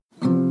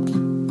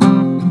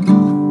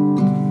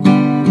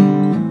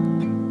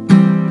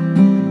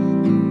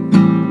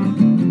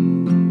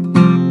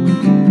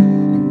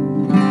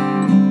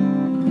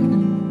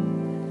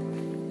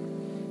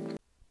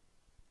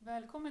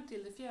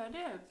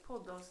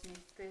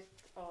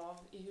avsnittet av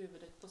I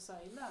huvudet på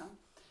Saila.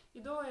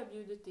 Idag har jag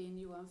bjudit in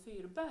Johan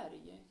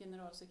Fyrberg,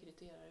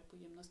 generalsekreterare på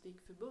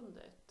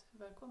Gymnastikförbundet.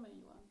 Välkommen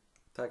Johan.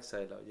 Tack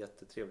Saila,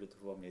 jättetrevligt att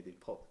få vara med i din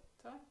podd.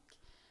 Tack.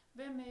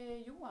 Vem är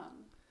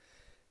Johan?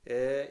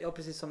 Ja,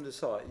 precis som du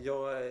sa,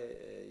 jag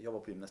jobbar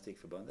på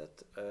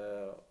Gymnastikförbundet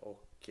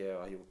och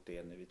har gjort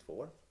det nu i 2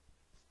 år.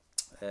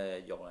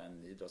 Jag är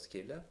en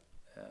idrottskille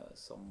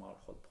som har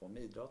hållit på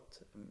med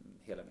idrott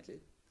hela mitt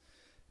liv.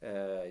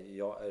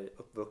 Jag är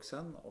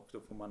uppvuxen, och då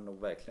får man nog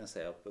verkligen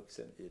säga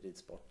uppvuxen i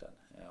ridsporten.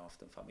 Jag har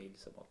haft en familj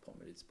som har hållit på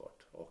med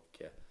ridsport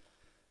och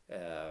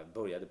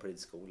började på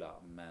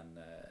ridskola, men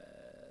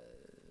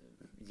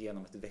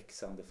genom ett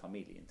växande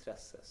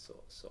familjeintresse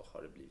så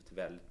har det blivit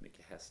väldigt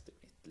mycket häst i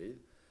mitt liv.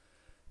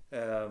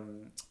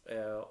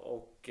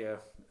 Och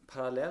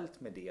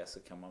parallellt med det så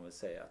kan man väl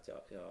säga att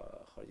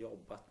jag har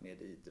jobbat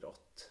med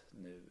idrott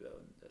nu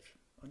under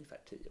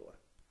ungefär 10 år.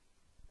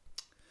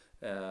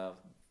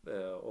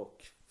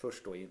 Och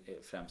först då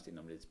främst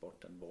inom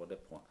ridsporten, både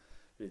på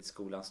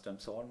ridskolan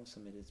Strömsholm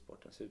som är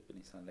ridsportens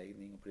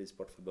utbildningsanläggning och på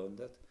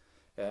Ridsportförbundet,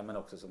 men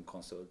också som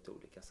konsult i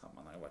olika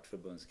sammanhang. Jag har varit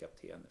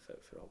förbundskapten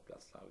för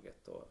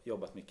hopplandslaget och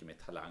jobbat mycket med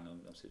talang och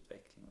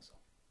ungdomsutveckling och så.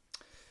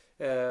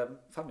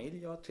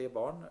 Familj, jag har 3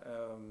 barn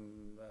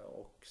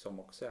och som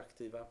också är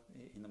aktiva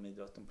inom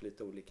idrotten på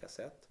lite olika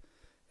sätt.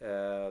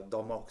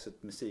 De har också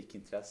ett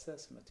musikintresse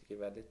som jag tycker är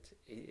väldigt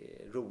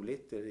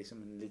roligt. Det är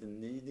liksom en liten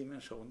ny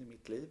dimension i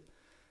mitt liv.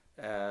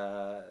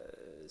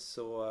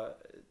 Så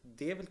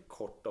det är väl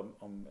kort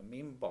om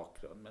min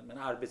bakgrund. Men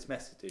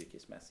arbetsmässigt och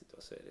yrkesmässigt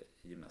då, så är det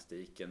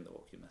gymnastiken då,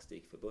 och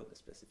Gymnastikförbundet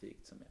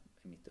specifikt som är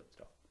mitt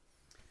uppdrag.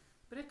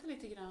 Berätta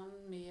lite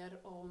grann mer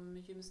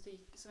om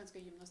Svenska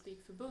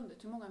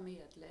Gymnastikförbundet. Hur många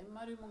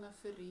medlemmar, hur många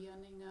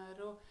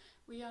föreningar och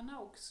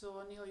gärna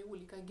också, ni har ju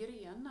olika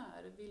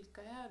grenar.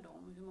 Vilka är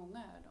de? Hur många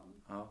är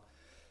de?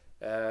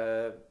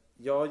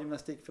 Ja,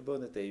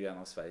 Gymnastikförbundet är ju en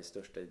av Sveriges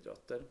största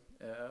idrotter.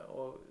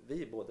 Och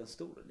vi är både en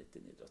stor och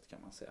liten idrott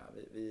kan man säga.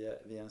 Vi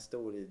är en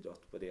stor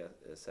idrott på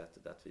det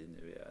sättet att vi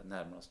nu är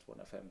närmare oss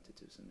 250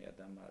 000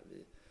 medlemmar.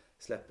 Vi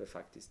släpper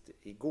faktiskt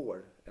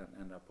igår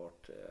en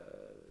rapport,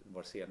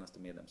 vår senaste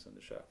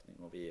medlemsundersökning,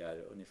 och vi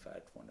är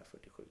ungefär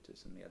 247 000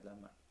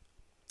 medlemmar.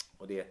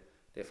 Och det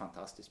är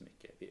fantastiskt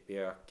mycket. Vi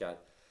ökar,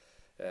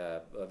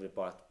 över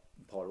bara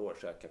ett par år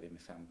så ökar vi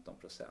med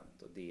 15%,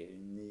 och det är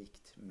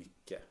unikt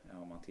mycket.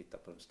 Om man tittar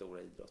på de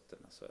stora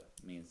idrotterna så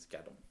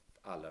minskar de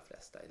allra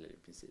flesta, eller i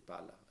princip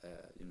alla,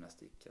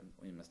 gymnastiken,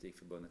 och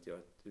Gymnastikförbundet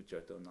utgör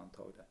ett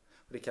undantag där.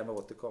 Och det kan vi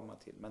återkomma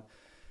till.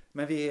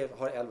 Men vi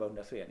har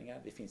 1100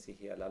 föreningar, vi finns i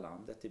hela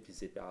landet, i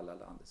princip i alla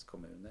landets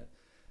kommuner.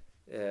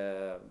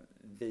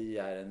 Vi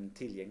är en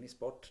tillgänglig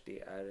sport,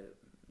 det är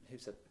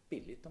hyfsat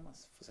billigt om man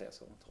får säga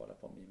så, att hålla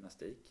på med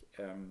gymnastik.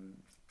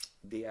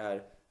 Det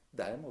är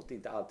däremot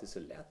inte alltid så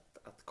lätt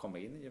att komma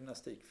in i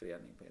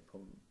gymnastikförening.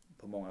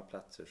 På många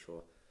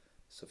platser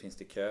så finns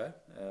det kö,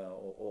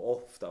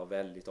 och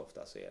väldigt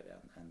ofta så är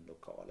det en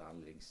lokal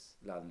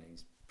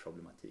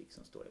landningsproblematik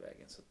som står i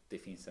vägen, så det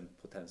finns en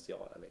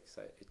potential att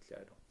växa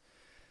ytterligare då.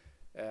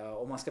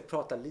 Om man ska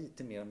prata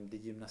lite mer om det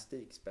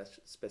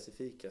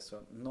gymnastikspecifika,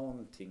 så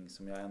någonting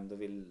som jag ändå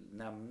vill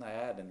nämna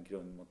är den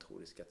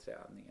grundmotoriska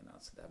träningen.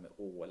 Alltså det här med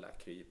åla,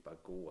 krypa,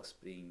 gå,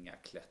 springa,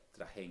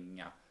 klättra,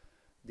 hänga.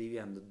 Det är ju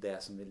ändå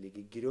det som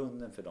ligger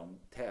grunden för de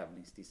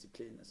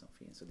tävlingsdiscipliner som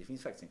finns. Och det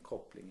finns faktiskt en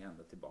koppling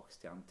ända tillbaka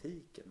till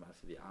antiken,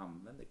 varför vi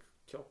använder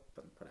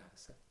kroppen på det här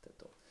sättet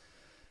då.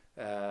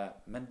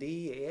 Men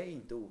det är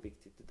inte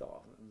oviktigt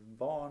idag.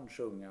 Barns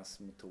och ungas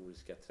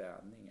motoriska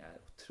träning är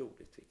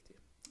otroligt viktig.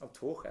 Av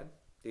 2 skäl.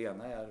 Det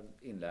ena är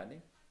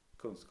inlärning,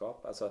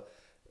 kunskap. Alltså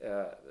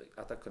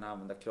att kunna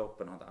använda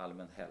kroppen och ha en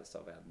allmän hälsa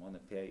och välmående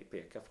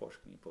pekar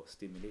forskning på,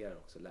 stimulerar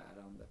också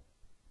lärande.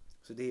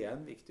 Så det är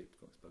en viktig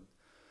utgångspunkt.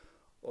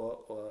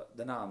 Och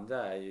den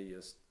andra är ju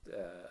just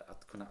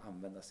att kunna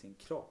använda sin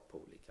kropp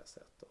på olika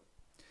sätt då.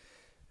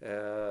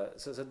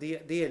 Så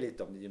det är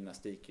lite om det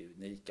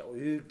gymnastikunika, och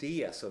ur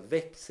det så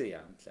växer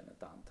egentligen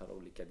ett antal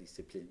olika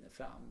discipliner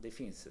fram. Det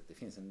finns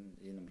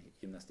inom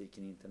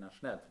gymnastiken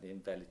internationellt, för det är en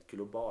väldigt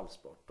global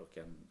sport och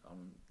en av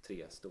de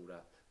 3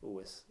 stora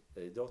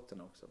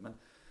OS-idrotterna också. Men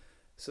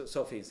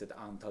så finns det ett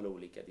antal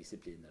olika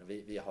discipliner.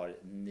 Vi har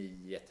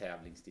 9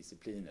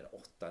 tävlingsdiscipliner,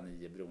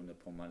 8-9 beroende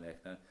på om man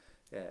räknar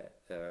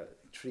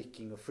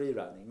tricking och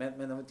freerunning.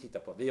 Men om vi tittar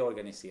på, vi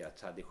organiserar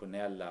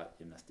traditionella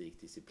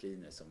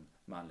gymnastikdiscipliner som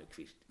manlig och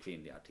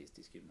kvinnlig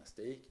artistisk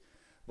gymnastik.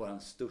 Vår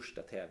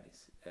största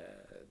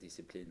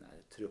tävlingsdisciplin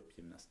är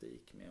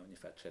truppgymnastik med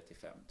ungefär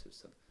 35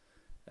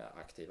 000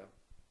 aktiva.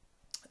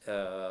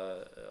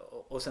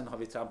 Och sen har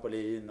vi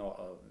trampolin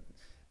och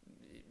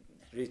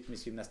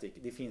rytmisk gymnastik.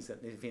 Det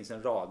finns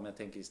en rad, men jag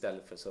tänker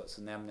istället för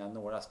så nämner jag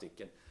några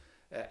stycken.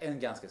 En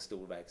ganska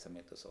stor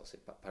verksamhet hos oss i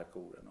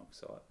parkouren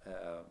också,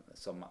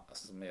 som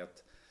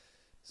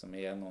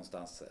är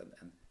någonstans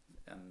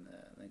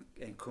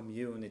en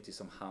community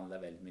som handlar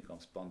väldigt mycket om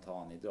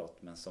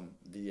spontanidrott, men som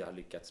vi har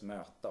lyckats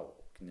möta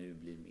och nu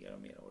blir mer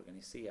och mer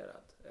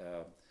organiserad.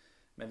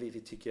 Men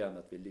vi tycker ändå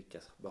att vi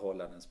lyckas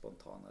behålla den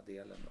spontana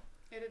delen då.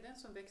 Är det den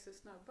som växer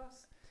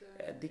snabbast?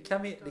 Det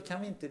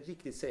kan vi inte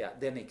riktigt säga.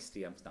 Den är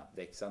extremt snabbt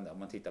växande. Om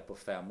man tittar på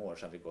 5 år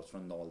så har vi gått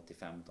från 0 till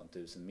 15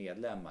 000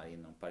 medlemmar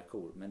inom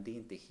parkour. Men det är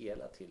inte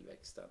hela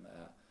tillväxten.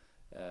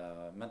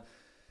 Men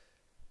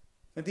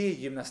det är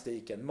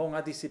gymnastiken.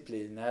 Många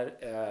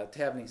discipliner,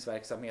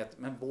 tävlingsverksamhet.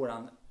 Men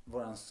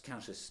våran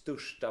kanske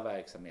största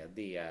verksamhet,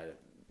 det är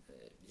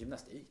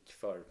gymnastik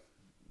för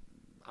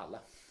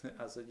alla.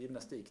 Alltså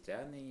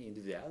gymnastikträning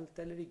individuellt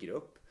eller i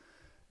grupp.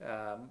 Vi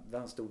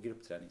har en stor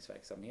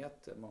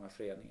gruppträningsverksamhet, många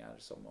föreningar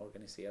som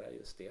organiserar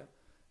just det.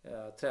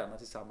 Tränar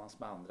tillsammans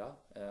med andra.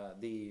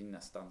 Det är ju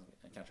nästan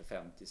kanske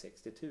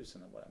 50-60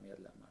 000 av våra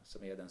medlemmar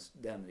som är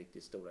den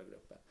riktigt stora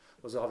gruppen.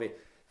 Och så har vi,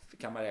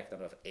 kan man räkna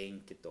för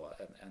enkelt då,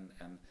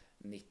 en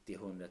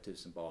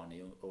 90-100 000 barn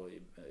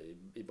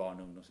i barn-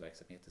 och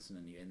ungdomsverksamheten, så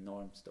den är ju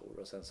enormt stor.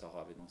 Och sen så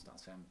har vi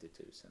någonstans 50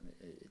 000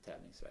 i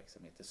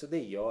tävlingsverksamheten. Så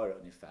det gör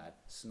ungefär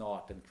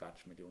snart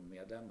 250 000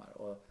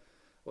 medlemmar.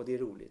 Och det är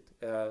roligt.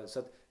 Så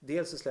att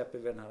dels så släpper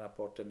vi den här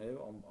rapporten nu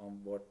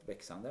om vårt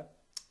växande.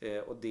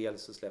 Och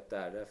dels så släppte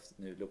RF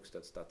nu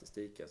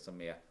luxstödsstatistiken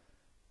som är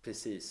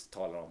precis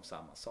talar om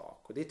samma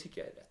sak. Och det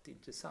tycker jag är rätt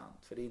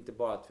intressant. För det är inte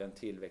bara att vi har en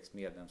tillväxt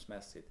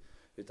medlemsmässigt,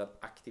 utan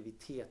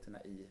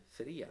aktiviteterna i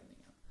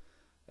föreningen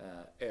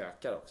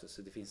ökar också.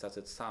 Så det finns alltså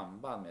ett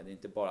samband med det. Det är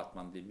inte bara att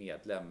man blir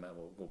medlem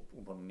och går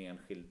på en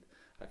enskild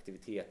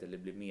aktivitet eller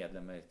blir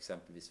medlem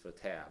exempelvis för att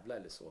tävla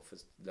eller så, för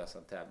att lösa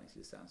en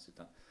tävlingslicens,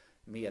 utan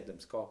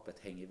medlemskapet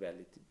hänger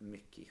väldigt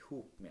mycket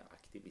ihop med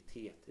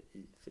aktiviteter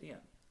i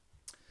föreningen.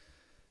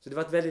 Så det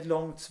var ett väldigt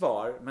långt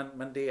svar,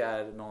 men det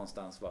är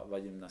någonstans vad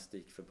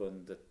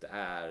Gymnastikförbundet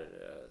är,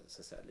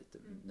 så att säga, lite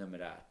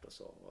numerärt och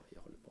så, vad vi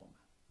håller på med.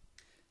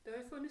 Det har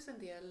ju funnits en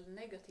del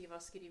negativa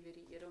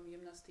skriverier om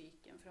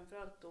gymnastiken,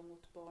 framförallt då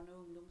mot barn- och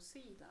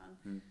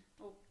ungdomssidan.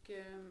 Och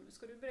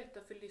ska du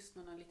berätta för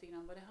lyssnarna lite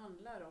grann vad det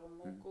handlar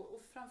om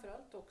och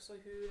framförallt också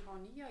hur har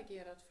ni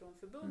agerat från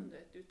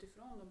förbundet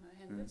utifrån de här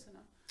händelserna?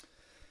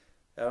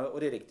 Ja, och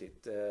det är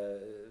riktigt.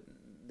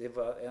 Det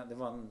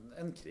var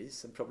en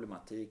kris, en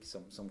problematik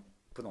som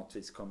på något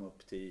vis kom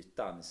upp till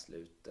ytan i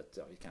slutet,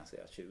 vi kan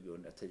säga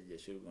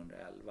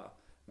 2010-2011.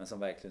 Men som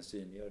verkligen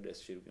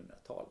synliggjordes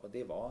 2012. Och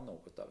det var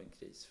något av en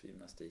kris för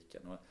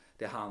gymnastiken. Och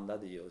det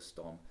handlade just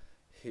om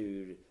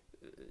hur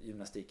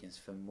gymnastikens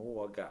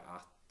förmåga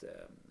att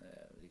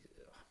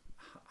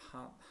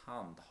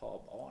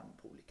handha barn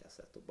på olika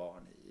sätt och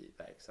barn i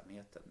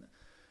verksamheten.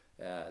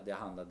 Det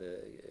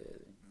handlade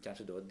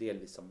kanske då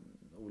delvis om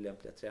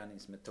olämpliga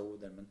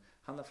träningsmetoder, men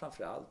handlade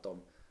framförallt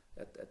om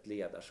ett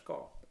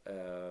ledarskap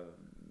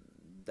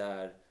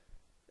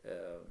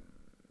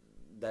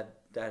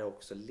där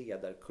också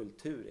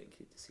ledarkulturen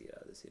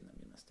kritiserades inom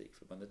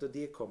Gymnastikförbundet. Och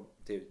det kom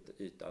till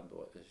ytan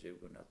då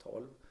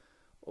 2012.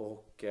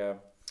 Och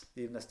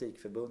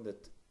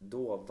Gymnastikförbundet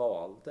då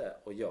valde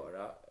att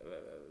göra,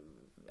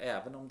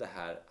 även om det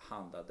här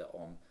handlade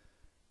om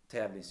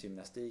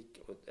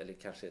tävlingsgymnastik, eller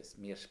kanske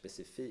mer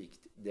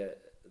specifikt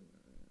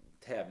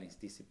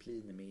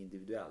tävlingsdiscipliner med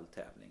individuell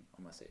tävling,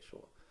 om man säger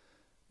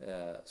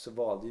så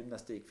valde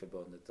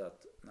Gymnastikförbundet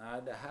att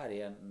nej, det här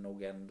är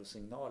nog ändå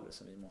signaler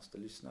som vi måste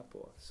lyssna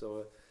på.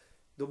 Så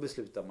då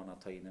beslutar man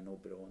att ta in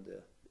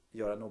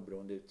göra en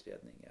oberoende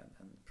utredning.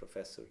 En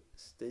professor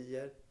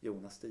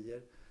Jonas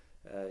Stier,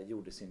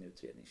 gjorde sin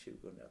utredning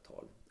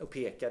 2012 och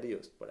pekade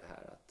just på det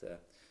här att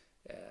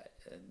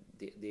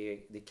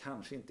det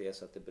kanske inte är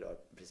så att det berör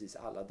precis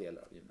alla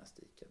delar av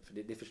gymnastiken. För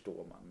det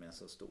förstår man med en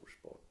så stor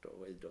sport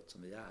och idrott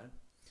som vi är.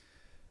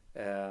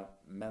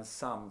 Men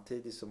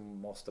samtidigt så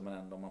måste man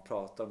ändå, om man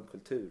pratar om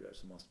kulturer,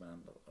 så måste man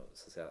ändå,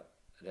 så att säga,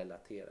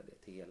 relatera det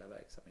till hela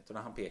verksamheten.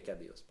 Och han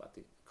pekade just på att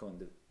det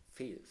kunde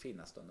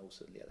finnas en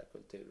osund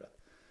ledarkultur.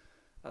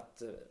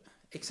 Att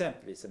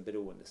exempelvis en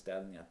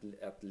beroendeställning,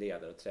 att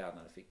ledare och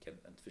tränare fick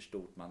ett för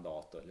stort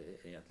mandat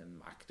eller egentligen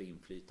makt och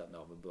inflytande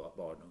av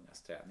barn och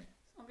ungas träning.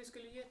 Om vi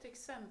skulle ge ett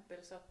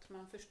exempel så att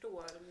man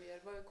förstår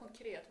mer,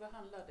 konkret, vad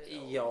handlar det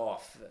om?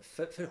 Ja,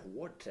 för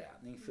hård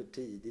träning, för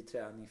tidig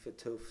träning, för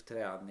tuff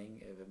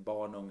träning.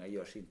 Barn och unga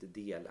görs inte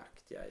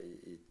delaktiga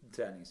i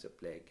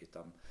träningsupplägg,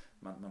 utan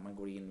man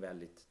går in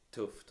väldigt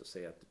tufft och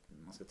säger att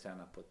man ska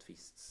träna på ett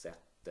visst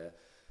sätt.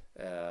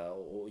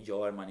 Och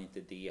gör man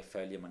inte det,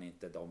 följer man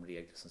inte de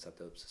regler som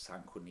sätter upp, så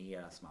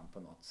sanktioneras man på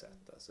något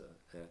sätt. Alltså,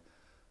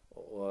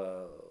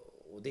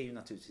 och det är ju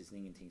naturligtvis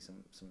ingenting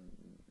som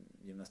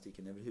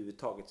gymnastiken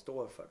överhuvudtaget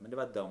står för. Men det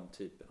var de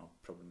typen av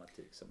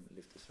problematik som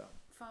lyftes fram.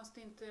 Fanns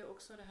det inte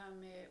också det här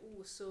med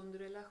osund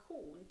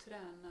relation,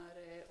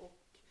 tränare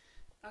och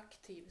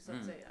aktiv så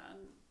att säga?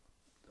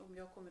 Om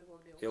jag kommer ihåg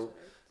det också. Jo,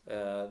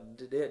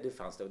 det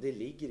fanns det. Och det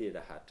ligger i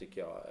det här,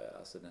 tycker jag.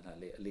 Alltså den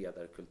här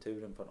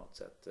ledarkulturen på något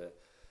sätt.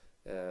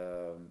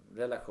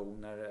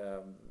 Relationer,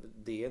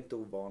 det är inte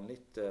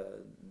ovanligt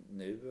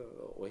nu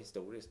och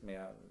historiskt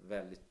med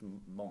väldigt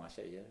många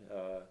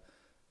tjejer.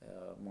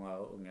 Många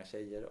unga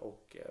tjejer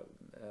och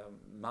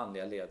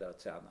manliga ledare och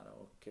tränare,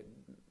 och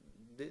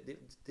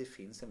det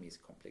finns en viss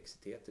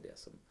komplexitet i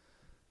det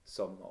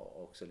som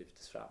också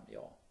lyftes fram.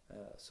 Ja,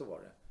 så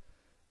var det.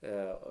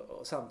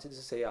 Och samtidigt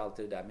så säger jag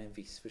alltid det där med en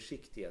viss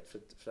försiktighet.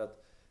 För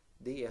att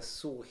det är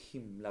så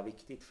himla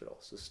viktigt för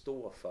oss att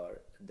stå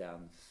för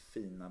den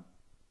fina,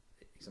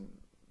 liksom,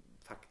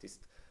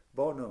 faktiskt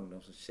barn- och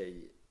ungdoms- och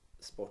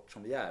tjejsport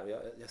som vi är. Och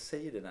jag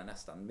säger det där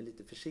nästan med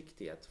lite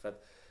försiktighet. För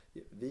att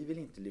vi vill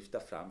inte lyfta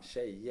fram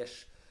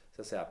tjejers,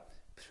 så att säga,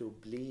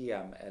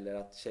 problem eller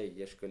att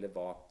tjejer skulle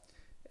vara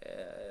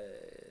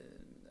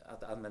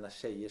att använda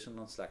tjejer som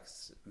någon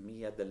slags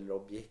medel eller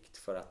objekt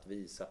för att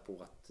visa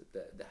på att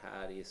det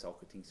här är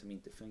saker och ting som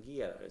inte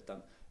fungerar,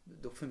 utan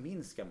då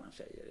förminskar man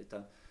tjejer.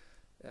 Utan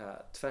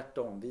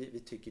tvärtom, vi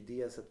tycker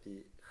dels att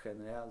vi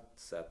generellt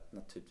sett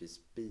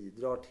naturligtvis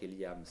bidrar till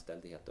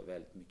jämställdhet och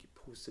väldigt mycket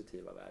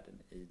positiva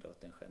värden i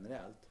idrotten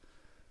generellt.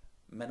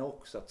 Men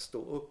också att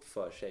stå upp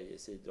för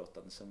tjejers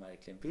idrottande som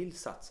verkligen vill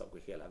satsa och gå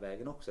hela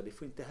vägen också. Det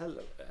får inte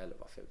heller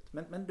vara fult.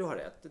 Men du har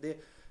rätt.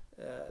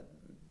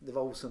 Det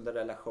var osunda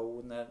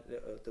relationer,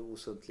 det var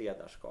osunt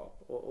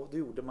ledarskap. Och då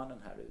gjorde man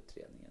den här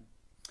utredningen.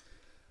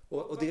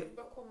 Och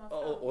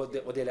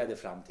det ledde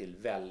fram till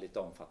väldigt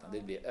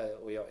omfattande.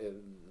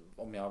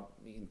 Om jag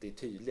inte är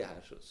tydlig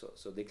här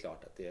så det är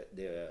klart att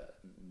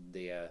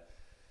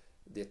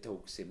det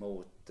togs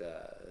emot.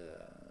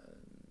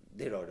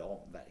 Det rörde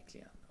om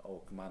verkligen.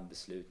 Och man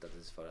beslutade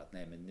sig för att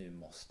nej, men nu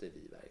måste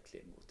vi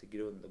verkligen gå till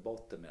grund och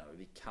botten med det.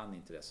 Vi kan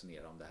inte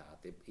resonera om det här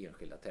att det är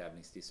enskilda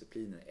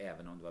tävlingsdiscipliner,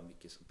 även om det var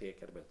mycket som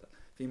pekade på detta.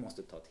 Vi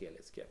måste ta ett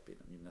helhetsgrepp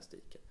inom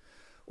gymnastiken.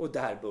 Och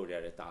där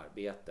börjar ett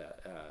arbete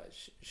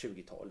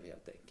 2012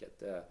 helt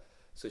enkelt.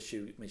 Så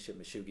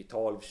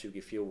 2012,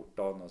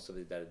 2014 och så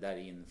vidare, där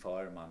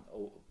inför man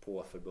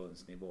på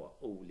förbundsnivå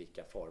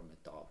olika former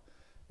av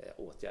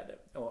åtgärder.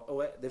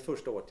 Och den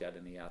första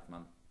åtgärden är att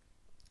man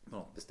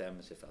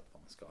bestämmer sig för att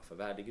vad man ska ha för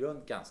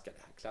värdegrund, ganska det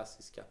här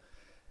klassiska.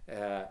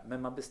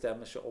 Men man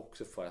bestämmer sig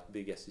också för att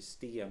bygga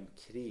system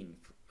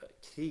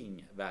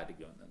kring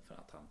värdegrunden för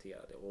att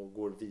hantera det och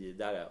går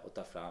vidare och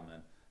tar fram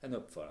en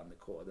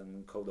uppförandekod.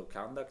 En Code of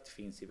Conduct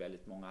finns i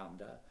väldigt många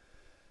andra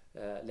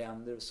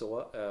länder och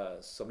så,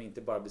 som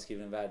inte bara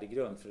beskriver en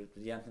värdegrund, för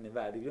egentligen är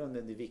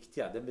värdegrunden det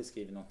viktiga, den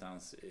beskriver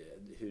någonstans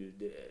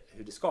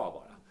hur det ska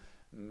vara.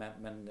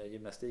 Men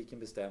gymnastiken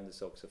bestämde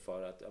sig också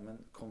för att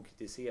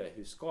konkretisera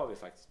hur ska vi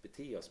faktiskt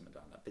bete oss med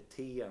varandra.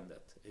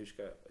 Beteendet,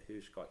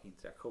 hur ska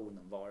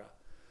interaktionen vara?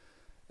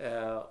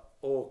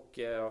 Och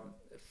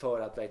för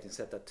att verkligen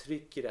sätta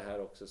tryck i det här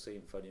också så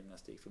införde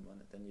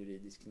Gymnastikförbundet en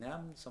juridisk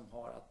nämnd som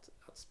har att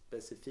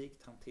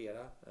specifikt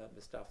hantera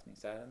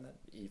bestraffningsärenden.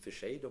 I och för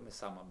sig då med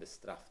samma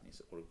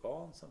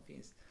bestraffningsorgan som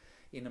finns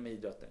inom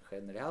idrotten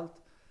generellt,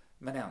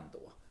 men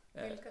ändå.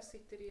 Vilka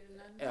sitter i den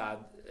nämnden?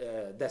 Ja,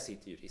 där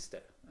sitter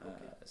jurister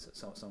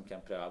som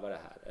kan pröva det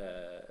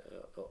här.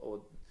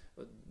 Och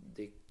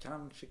det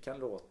kanske kan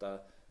låta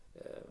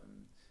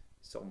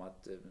som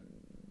att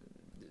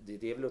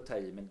det är väl att ta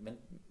i, men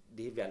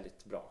det är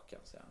väldigt bra kan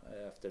jag säga.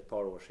 Efter ett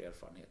par års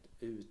erfarenhet,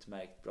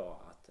 utmärkt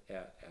bra att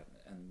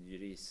en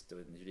jurist och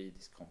en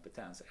juridisk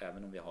kompetens,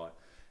 även om vi har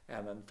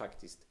även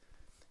faktiskt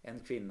en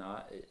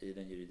kvinna i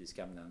den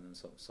juridiska nämnden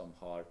som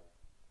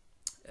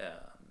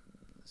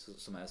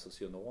är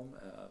socionom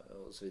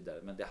och så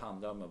vidare. Men det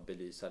handlar om att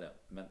belysa det.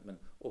 Men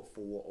att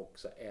få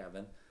också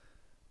även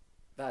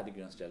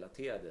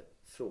värdegrundsrelaterade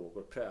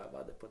frågor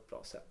prövade på ett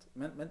bra sätt.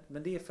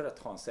 Men det är för att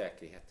ha en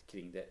säkerhet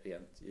kring det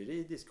rent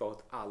juridiska och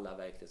att alla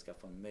verkligen ska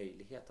få en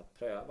möjlighet att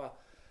pröva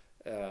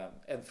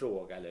en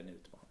fråga eller en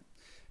utmaning.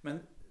 Men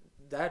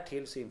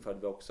därtill så införde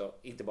vi också,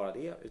 inte bara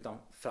det, utan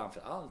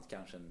framförallt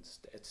kanske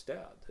ett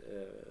stöd.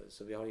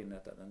 Så vi har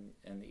inrättat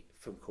en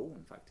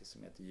funktion faktiskt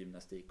som heter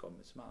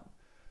gymnastikombudsman,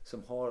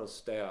 som har att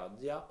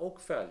stödja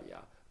och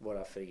följa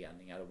våra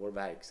föreningar och vår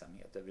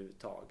verksamhet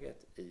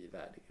överhuvudtaget i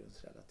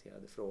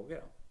värdegrundsrelaterade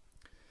frågor.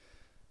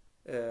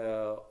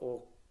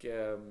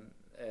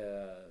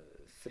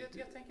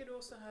 Jag tänker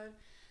då så här,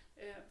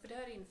 för det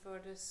här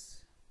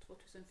infördes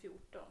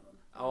 2014.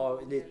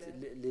 Ja,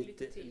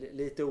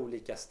 lite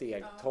olika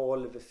steg. Ja.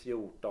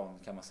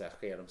 12-14 kan man säga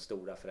sker de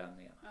stora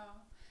förändringarna.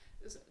 Ja.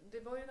 Det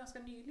var ju ganska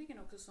nyligen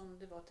också som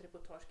det var ett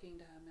reportage kring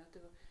det här med att det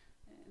var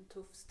en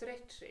tuff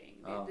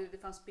stretching. Ja. Det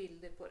fanns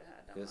bilder på det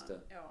här. Där just det.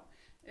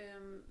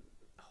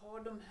 Har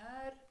de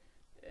här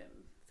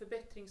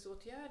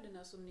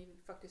förbättringsåtgärderna som ni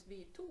faktiskt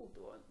vidtog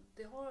då,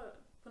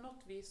 på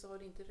något vis har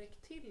det inte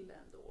räckt till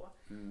ändå.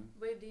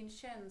 Vad är din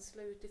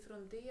känsla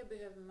utifrån det?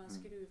 Behöver man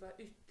skruva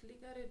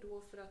ytterligare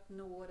då för att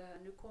nå det här?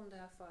 Nu kom det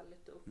här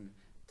fallet upp.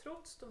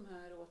 Trots de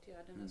här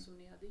åtgärderna som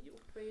ni hade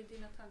gjort. Vad är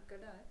dina tankar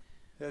där?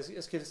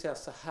 Jag skulle säga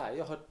så här,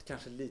 jag har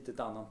kanske lite ett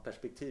annat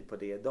perspektiv på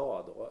det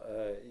idag då.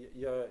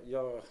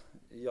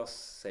 Jag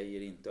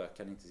säger inte, och jag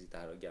kan inte sitta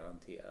här och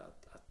garantera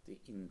att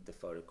det inte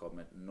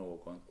förekommer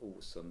någon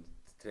osund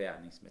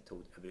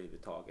träningsmetod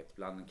överhuvudtaget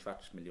bland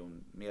 250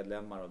 000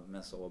 medlemmar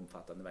med så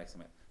omfattande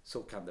verksamhet.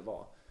 Så kan det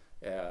vara.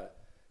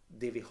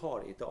 Det vi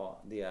har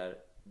idag, det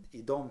är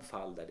i de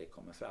fall där det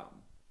kommer fram,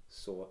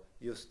 så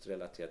just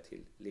relaterat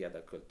till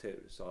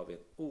ledarkultur så har vi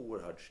en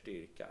oerhörd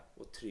styrka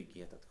och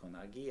trygghet att kunna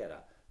agera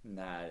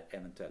när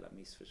eventuella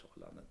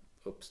missförhållanden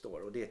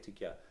uppstår. Och det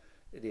tycker jag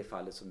i det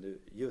fallet som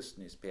du just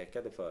nyss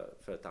pekade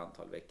för ett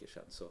antal veckor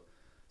sedan.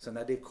 Så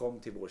när det kom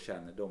till vår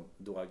kännedom,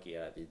 då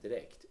agerar vi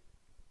direkt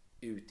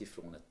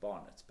utifrån ett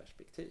barnets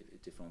perspektiv,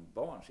 utifrån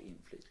barns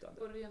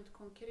inflytande. Och rent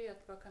konkret,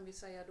 vad kan vi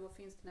säga då?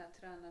 Finns den här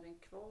tränaren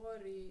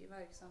kvar i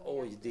verksamheten?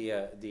 Oj, det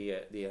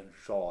är en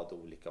rad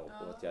olika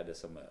åtgärder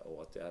som är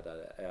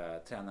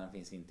åtgärdade. Tränaren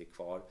finns inte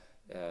kvar.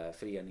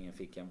 Föreningen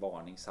fick en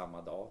varning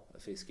samma dag.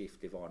 För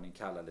skriftlig varning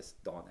kallades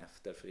dagen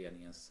efter.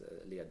 Föreningens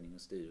ledning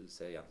och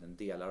styrelse, egentligen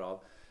delar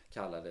av,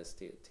 kallades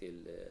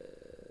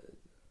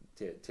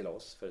till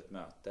oss för ett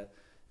möte.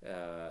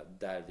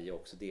 Där vi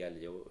också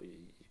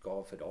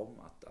gav för dem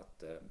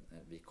att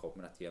vi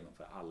kommer att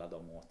genomföra alla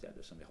de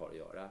åtgärder som vi har att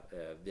göra.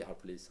 Vi har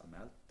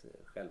polisanmält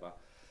själva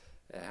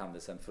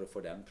händelsen för att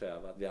få den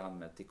prövad. Vi har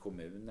anmält till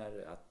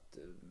kommuner att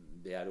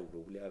vi är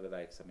oroliga över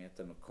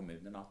verksamheten, och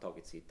kommunerna har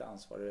tagit sitt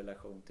ansvar i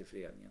relation till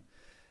föreningen.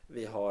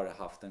 Vi har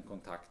haft en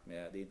kontakt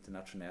med det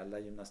internationella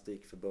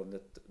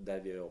gymnastikförbundet, där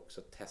vi har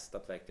också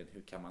testat verkligen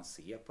hur kan man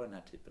se på den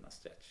här typen av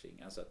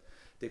stretching. Alltså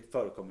det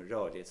förekommer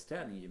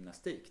rörlighetsträning i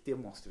gymnastik, det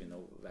måste vi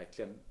nog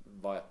verkligen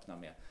vara öppna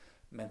med.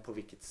 Men på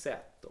vilket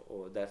sätt?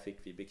 Och där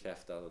fick vi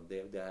bekräfta att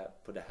det är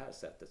på det här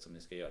sättet som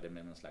ni ska göra det,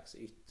 med någon slags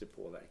yttre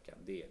påverkan.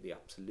 Det är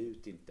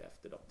absolut inte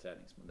efter de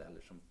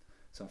träningsmodeller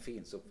som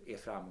finns och är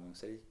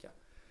framgångsrika.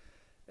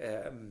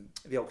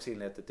 Vi har också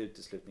inlett ett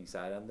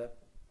uteslutningsärende.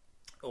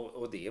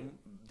 Och det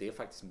är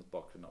faktiskt mot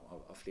bakgrund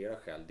av flera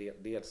skäl.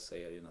 Dels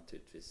är det ju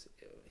naturligtvis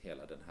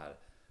hela den här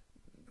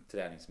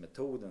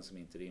träningsmetoden som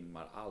inte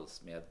rimmar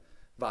alls med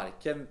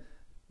varken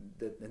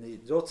den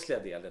idrottsliga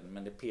delen,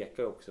 men det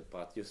pekar också på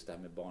att just det här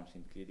med barns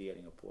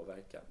inkludering och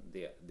påverkan,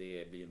 det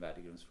blir en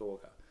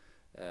värdegrundsfråga.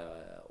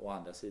 Å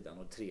andra sidan,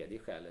 och tredje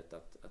skälet,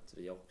 att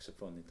vi har också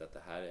funnit att det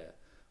här är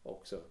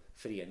också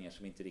föreningar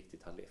som inte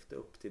riktigt har levt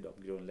upp till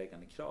de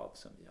grundläggande krav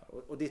som vi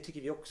har. Och det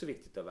tycker vi också är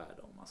viktigt att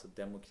värda om, alltså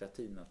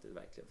demokratin, att det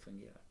verkligen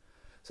fungerar.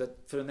 Så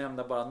för att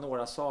nämna bara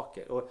några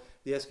saker, och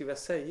det jag skulle vilja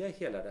säga i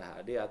hela det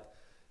här, det är att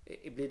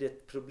blir det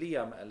ett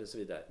problem eller så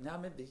vidare? Nej,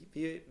 men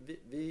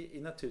vi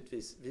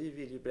naturligtvis, vi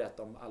vill ju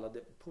berätta om alla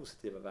de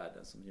positiva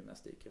värden som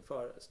gymnastiken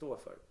står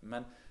för.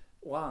 Men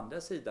å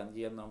andra sidan,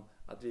 genom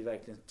att vi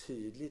verkligen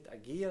tydligt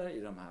agerar i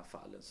de här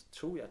fallen, så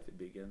tror jag att vi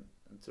bygger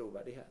en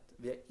trovärdighet.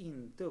 Vi har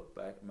inte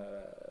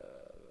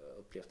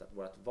upplevt att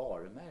vårt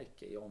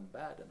varumärke i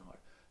omvärlden har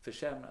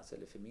försämrats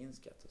eller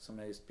förminskat. Som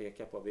jag just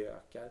pekar på, vi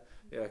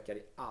ökar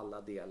i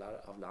alla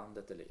delar av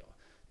landet, eller det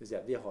vill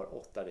säga, vi har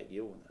 8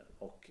 regioner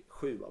och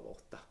 7 av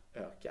 8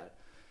 ökar.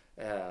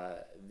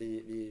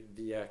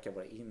 Vi ökar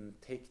våra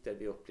intäkter,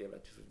 vi upplever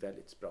att vi får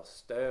väldigt bra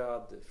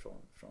stöd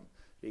från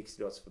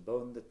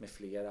Riksidrottsförbundet med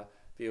flera.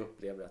 Vi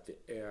upplever att vi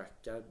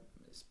ökar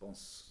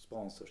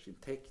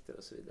sponsorsintäkter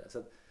och så vidare. Så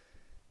att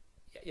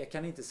jag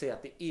kan inte säga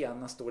att det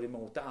ena står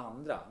emot det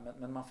andra,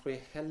 men man får ju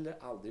heller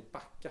aldrig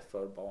backa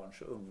för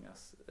barns och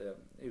ungas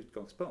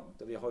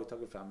utgångspunkt. Och vi har ju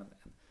tagit fram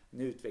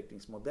en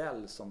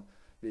utvecklingsmodell som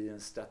blir en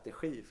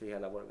strategi för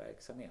hela vår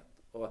verksamhet.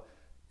 Och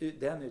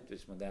den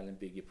utvecklingsmodellen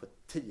bygger på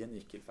 10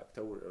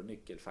 nyckelfaktorer, och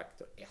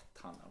nyckelfaktor 1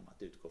 handlar om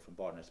att utgå från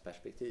barnets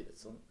perspektivet.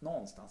 Så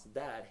någonstans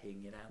där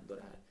hänger ändå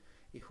det här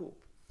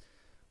ihop.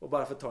 Och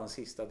bara för att ta den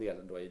sista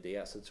delen då i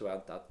det, så tror jag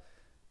inte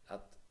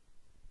att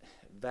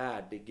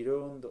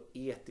värdegrund och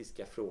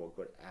etiska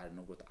frågor är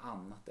något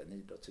annat än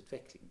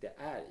idrottsutveckling. Det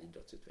är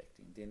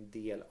idrottsutveckling, det är en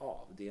del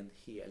av, det är en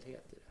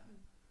helhet i det här.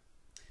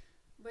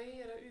 Vad är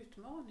era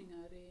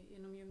utmaningar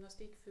inom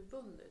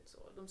Gymnastikförbundet? Så?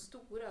 De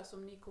stora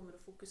som ni kommer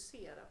att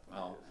fokusera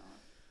på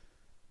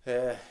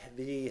nu?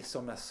 Vi,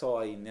 som jag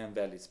sa, är inne i en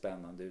väldigt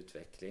spännande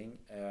utveckling.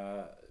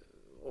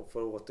 Och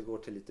för att återgå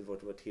till lite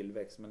vår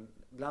tillväxt, men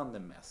bland det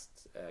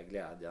mest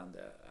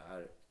glädjande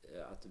är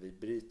att vi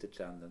bryter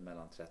trenden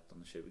mellan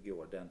 13 och 20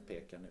 år. Den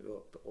pekar nu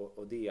upp.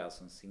 Och det är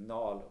alltså en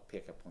signal och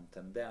pekar på en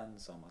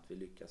tendens om att vi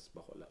lyckas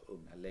behålla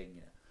unga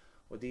längre.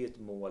 Och det är ett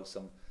mål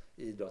som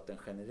idrotten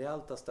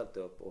generellt har ställt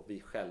upp, och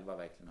vi själva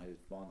verkligen har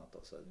utmanat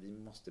oss. Att vi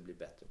måste bli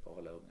bättre på att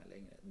hålla unga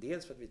längre.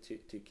 Dels för att vi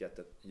tycker att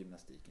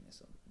gymnastiken är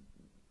så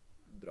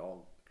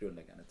bra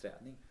grundläggande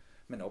träning,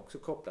 men också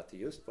kopplat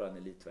till just vår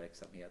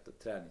elitverksamhet och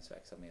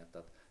träningsverksamhet,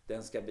 att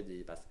den ska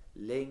bedrivas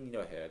längre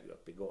och högre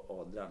upp i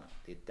åldrarna.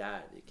 Det är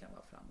där vi kan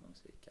vara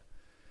framgångsrika.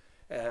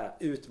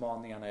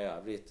 Utmaningarna i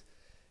övrigt,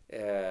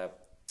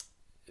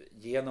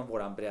 genom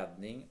våran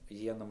breddning,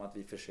 genom att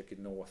vi försöker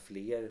nå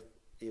fler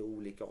i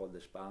olika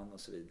åldersspann och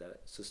så vidare,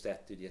 så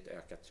sätter det ett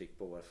ökat tryck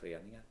på våra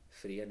föreningar.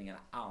 Föreningarna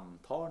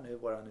antar nu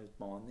våran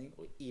utmaning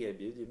och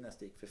erbjuder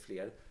gymnastik för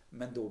fler,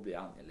 men då blir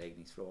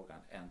angelägenhetsfrågan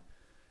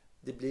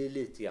det blir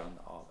lite grann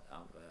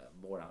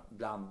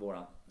bland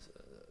våran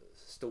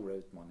stora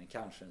utmaning,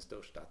 kanske den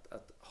största,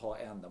 att ha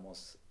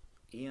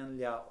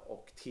ändamålsenliga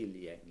och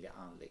tillgängliga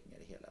anläggningar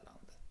i hela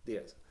landet.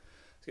 Dels.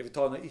 Ska vi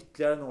ta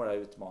ytterligare några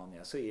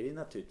utmaningar, så är det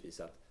naturligtvis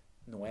att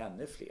nå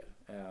ännu fler.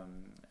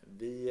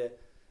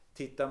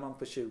 Tittar man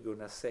på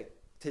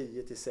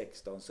 2010 till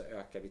 16 så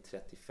ökar vi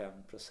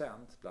 35%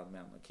 bland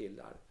män och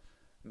killar.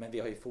 Men vi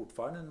har ju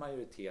fortfarande en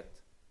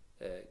majoritet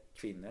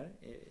kvinnor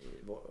i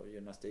vår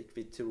gymnastik.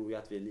 Vi tror ju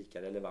att vi är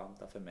lika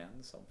relevanta för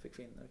män som för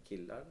kvinnor,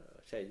 killar,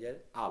 tjejer,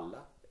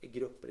 alla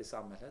grupper i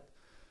samhället.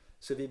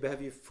 Så vi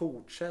behöver ju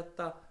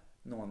fortsätta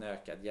nå en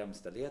ökad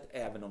jämställdhet,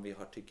 även om vi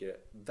har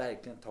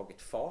verkligen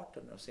tagit fart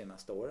under de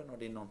senaste åren, och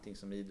det är någonting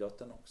som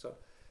idrotten också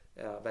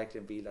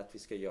verkligen vill att vi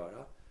ska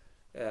göra.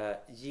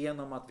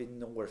 Genom att vi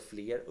når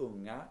fler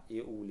unga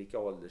i olika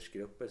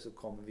åldersgrupper så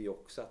kommer vi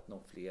också att nå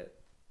fler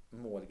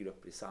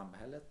målgrupper i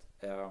samhället.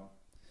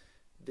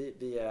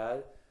 Vi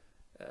är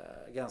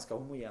ganska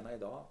homogena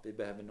idag. Vi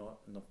behöver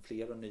nå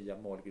fler och nya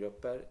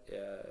målgrupper.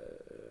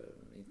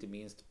 Inte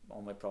minst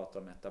om vi pratar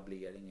om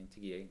etablering och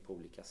integrering på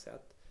olika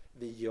sätt.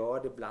 Vi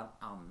gör det bland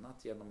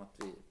annat genom att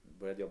vi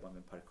började jobba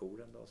med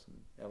parkouren då, som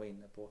jag var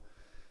inne på.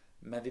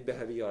 Men vi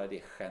behöver göra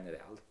det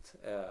generellt.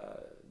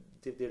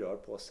 Det rör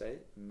på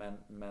sig,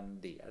 men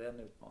det är en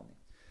utmaning.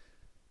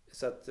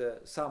 Så att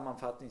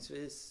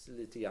sammanfattningsvis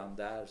lite grann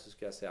där så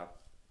ska jag säga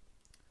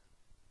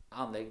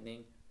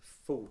anläggning,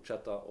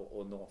 fortsätta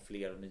och nå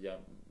fler och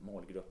nya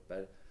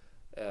målgrupper.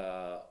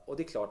 Och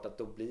det är klart att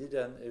då blir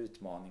det en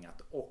utmaning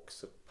att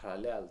också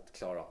parallellt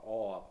klara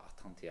av att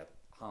hantera ett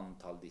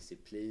antal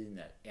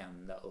discipliner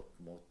ända upp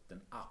mot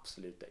den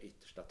absoluta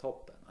yttersta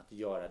toppen. Att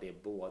göra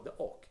det både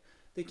och.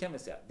 Det kan vi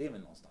säga, det är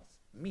väl någonstans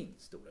min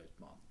stora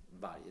utmaning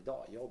varje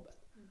dag i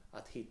jobbet.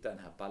 Att hitta den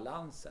här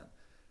balansen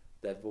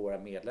där våra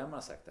medlemmar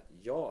har sagt att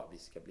ja, vi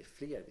ska bli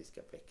fler, vi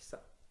ska växa.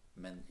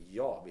 Men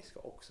ja, vi ska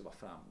också vara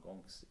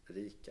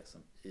framgångsrika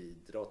som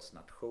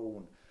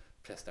idrottsnation,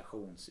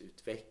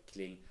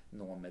 prestationsutveckling,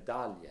 nå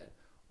medaljer.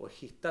 Och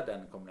hitta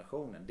den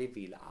kombinationen, det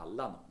vill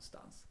alla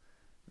någonstans.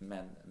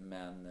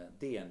 Men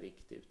det är en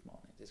riktig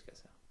utmaning, det ska jag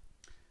säga.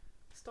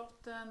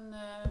 Staten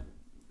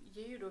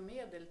ger ju då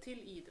medel till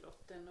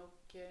idrotten,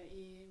 och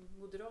i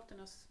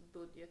Moderaternas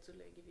budget så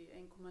lägger vi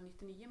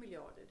 1,99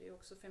 miljarder. Det är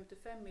också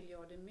 55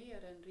 miljarder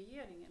mer än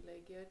regeringen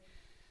lägger.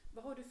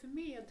 Vad har du för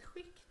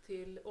medskick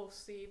till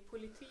oss i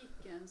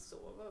politiken?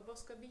 Vad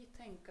ska vi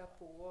tänka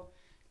på?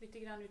 Lite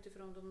grann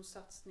utifrån de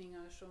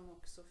satsningar som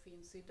också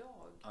finns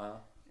idag.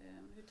 Ja.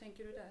 Hur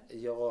tänker du där?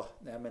 Ja,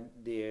 men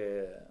det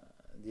är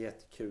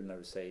jättekul när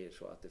du säger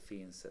så, att det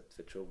finns ett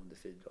förtroende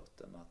för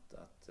idrotten.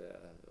 Att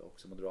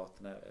också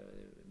Moderaterna är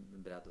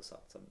beredda att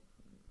satsa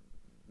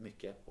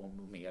mycket och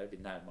mer. Vi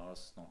närmar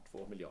oss snart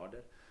 2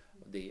 miljarder.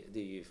 Och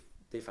det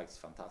är faktiskt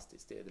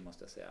fantastiskt, det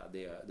måste jag säga.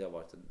 Det har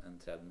varit en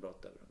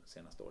trendbrott över de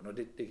senaste åren, och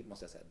det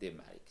måste jag säga, det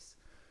märks.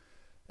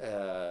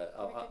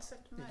 På vilket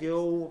sätt märks?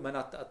 Jo, men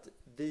att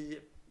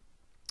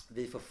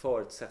vi får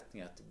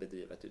förutsättningar att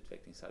bedriva ett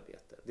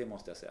utvecklingsarbete. Det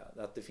måste jag säga. Att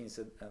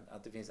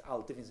det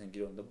alltid finns en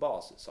grund och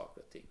bas i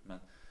saker och ting. Men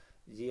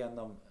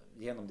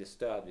genom det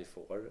stöd vi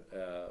får,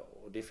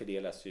 och det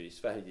fördelas ju i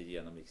Sverige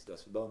genom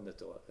Riksidrottsförbundet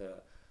då,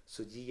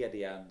 så ger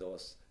det ändå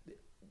oss,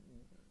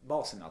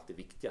 basen är alltid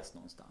viktigast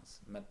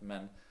någonstans.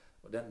 Men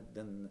och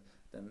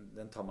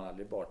den tar man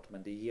aldrig bort,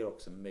 men det ger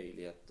också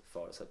möjlighet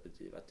för oss att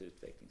bedriva ett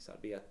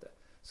utvecklingsarbete.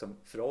 Som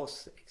för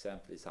oss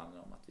exempelvis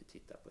handlar om att vi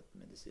tittar på ett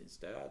medicinskt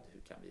stöd.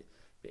 Hur kan vi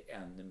bli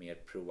ännu mer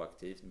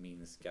proaktivt,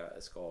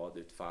 minska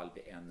skadeutfall,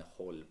 bli ännu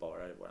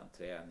hållbarare i vår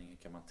träning? Hur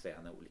kan man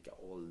träna olika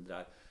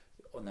åldrar?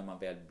 Och när man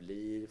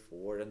väl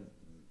får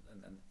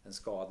en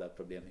skadad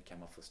problem, hur kan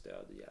man få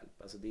stöd och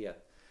hjälp? Alltså det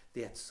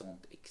är ett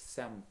sådant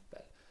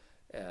exempel.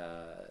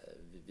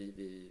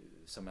 Vi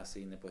som jag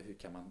ser inne på, hur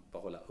kan man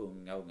behålla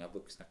unga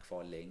vuxna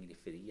kvar längre i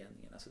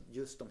föreningen? Alltså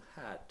just de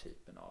här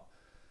typen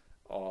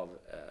av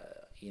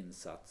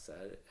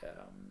insatser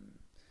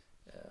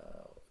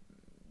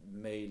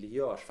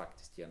möjliggörs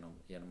faktiskt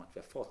genom att vi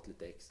har fått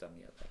lite extra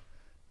medel.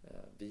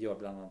 Vi gör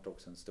bland annat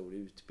också en stor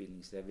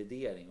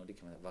utbildningsrevidering, och det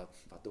kan man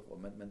vadå?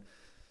 Men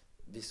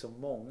vi är så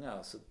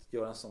många, så att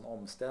göra en sån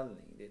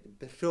omställning, det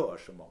berör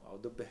så många,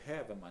 och då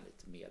behöver man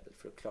lite medel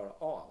för att klara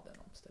av den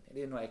omställningen.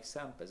 Det är några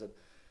exempel. Så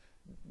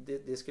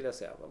det skulle jag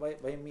säga.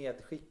 Vad är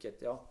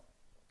medskicket? Ja,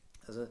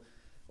 alltså,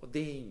 och det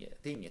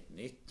är inget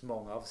nytt.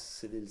 Många av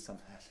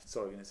civilsamhällets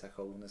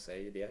organisationer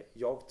säger det.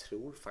 Jag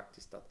tror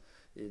faktiskt att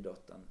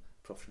idrotten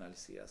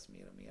professionaliseras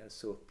mer och mer.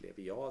 Så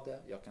upplever jag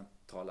det. Jag kan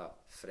tala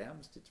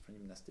främst utifrån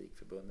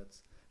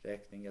Gymnastikförbundets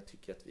räkning. Jag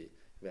tycker att vi är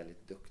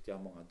väldigt duktiga.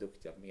 Många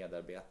duktiga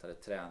medarbetare,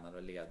 tränare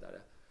och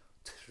ledare.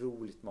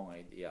 Otroligt många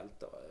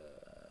ideellt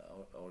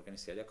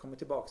organiserade. Jag kommer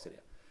tillbaka till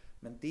det.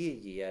 Men det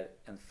ger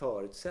en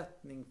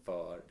förutsättning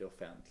för det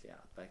offentliga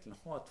att verkligen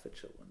ha ett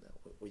förtroende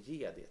och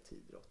ge det till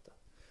idrotten.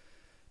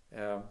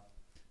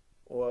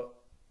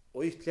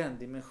 Och ytterligare en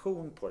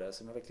dimension på det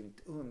som jag verkligen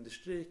vill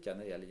understryka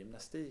när det gäller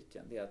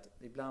gymnastiken, det är att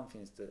ibland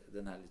finns det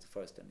den här lite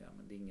föreställningen,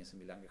 men det är ingen som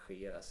vill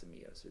engagera sig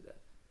mer och så vidare.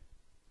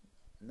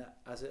 Nej,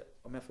 alltså,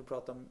 om jag får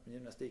prata om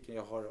gymnastiken,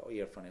 jag har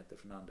erfarenheter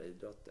från andra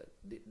idrotter,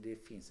 det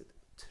finns ett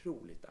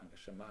otroligt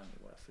engagemang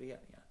i våra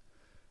föreningar.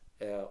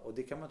 Och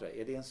det kan man tro,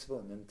 är det en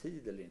svunnen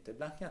tid eller inte?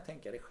 Ibland kan jag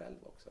tänka det själv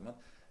också, men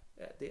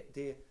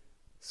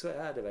så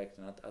är det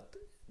verkligen att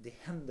det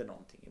händer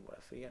någonting i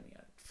våra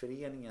föreningar.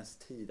 Föreningens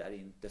tid är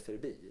inte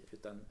förbi,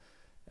 utan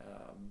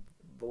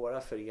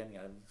våra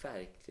föreningar är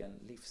verkligen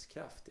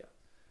livskraftiga.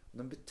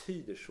 De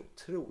betyder så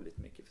otroligt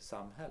mycket för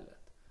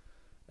samhället.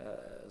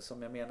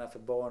 Som jag menar för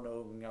barn och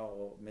unga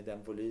och med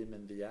den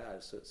volymen vi är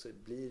så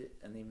blir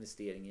en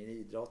investering i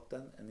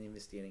idrotten, en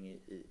investering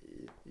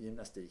i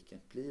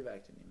gymnastiken blir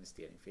verkligen en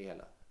investering för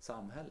hela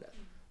samhället.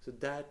 Så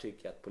där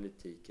tycker jag att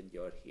politiken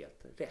gör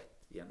helt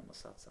rätt genom att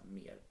satsa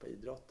mer på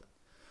idrotten.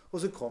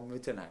 Och så kommer vi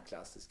till den här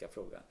klassiska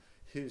frågan.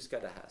 Hur ska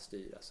det här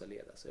styras och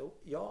ledas?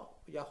 Ja,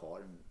 jag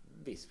har en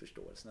viss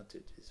förståelse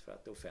naturligtvis för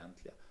att det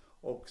offentliga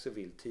också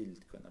vill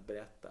tydligt kunna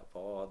berätta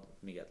vad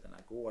medlen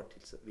går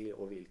till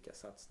och vilka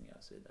satsningar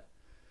och så vidare.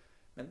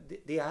 Men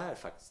det är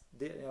faktiskt,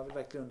 jag vill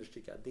verkligen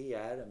understryka, det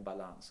är en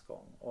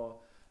balansgång.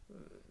 Och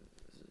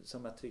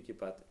som jag trycker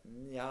på att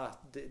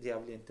det är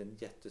väl inte en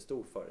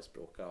jättestor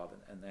förespråkare av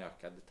en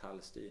ökad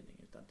detaljstyrning,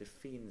 utan det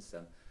finns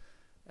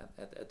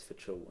ett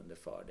förtroende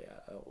för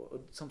det. Och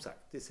som sagt,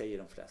 det säger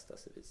de flesta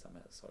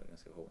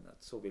civilsamhällsorganisationer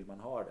att så vill man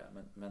ha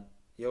det. Men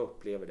jag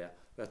upplever det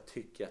och jag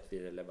tycker att vi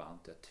är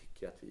relevanta. Jag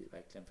tycker att vi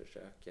verkligen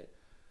försöker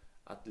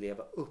att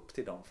leva upp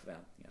till de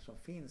förväntningar som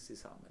finns i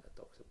samhället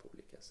också på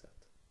olika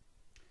sätt.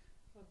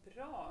 Vad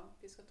bra.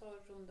 Vi ska ta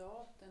och runda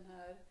av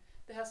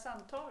det här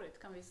samtalet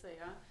kan vi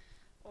säga.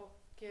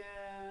 Och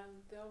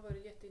det har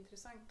varit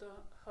jätteintressant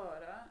att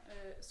höra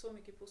så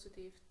mycket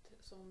positivt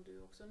som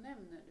du också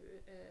nämner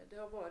nu. Det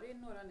har varit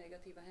några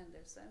negativa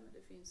händelser, men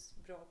det finns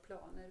bra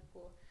planer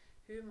på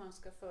hur man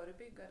ska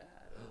förebygga det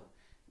här. Och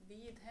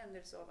vid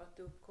händelse av att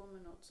det uppkommer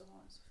något så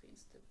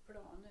finns det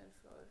planer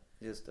för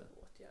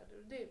åtgärder.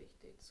 Och det är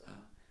viktigt. Så.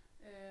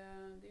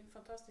 Det är en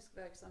fantastisk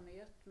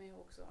verksamhet med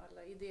också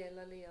alla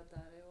ideella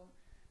ledare och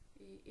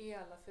i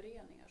alla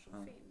föreningar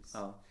som finns.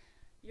 Ja.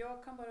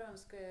 Jag kan bara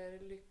önska er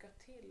lycka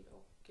till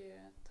och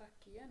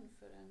tack igen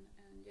för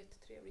en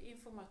jättetrevlig,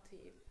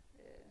 informativ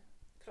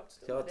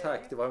pratstund. Ja,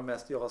 tack. Det var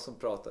mest jag som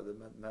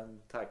pratade,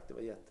 men tack. Det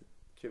var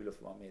jättekul att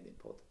få vara med i din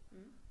podd.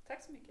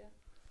 Tack så mycket.